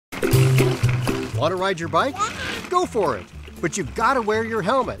Want to ride your bike? Go for it. But you've got to wear your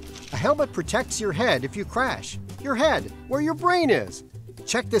helmet. A helmet protects your head if you crash. Your head, where your brain is.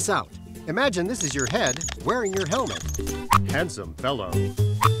 Check this out. Imagine this is your head wearing your helmet. Handsome fellow.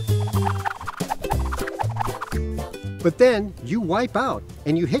 But then you wipe out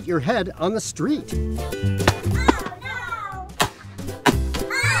and you hit your head on the street.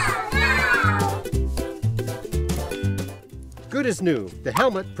 Good as new, the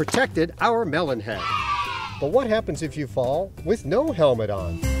helmet protected our melon head. But what happens if you fall with no helmet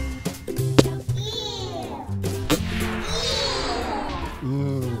on?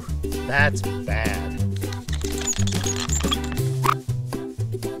 Ooh, that's bad.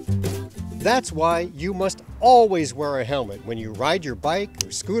 That's why you must always wear a helmet when you ride your bike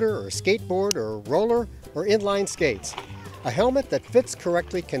or scooter or skateboard or roller or inline skates. A helmet that fits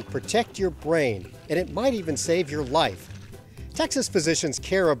correctly can protect your brain, and it might even save your life. Texas physicians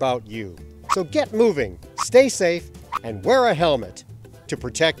care about you. So get moving, stay safe, and wear a helmet to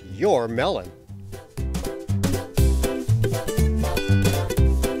protect your melon.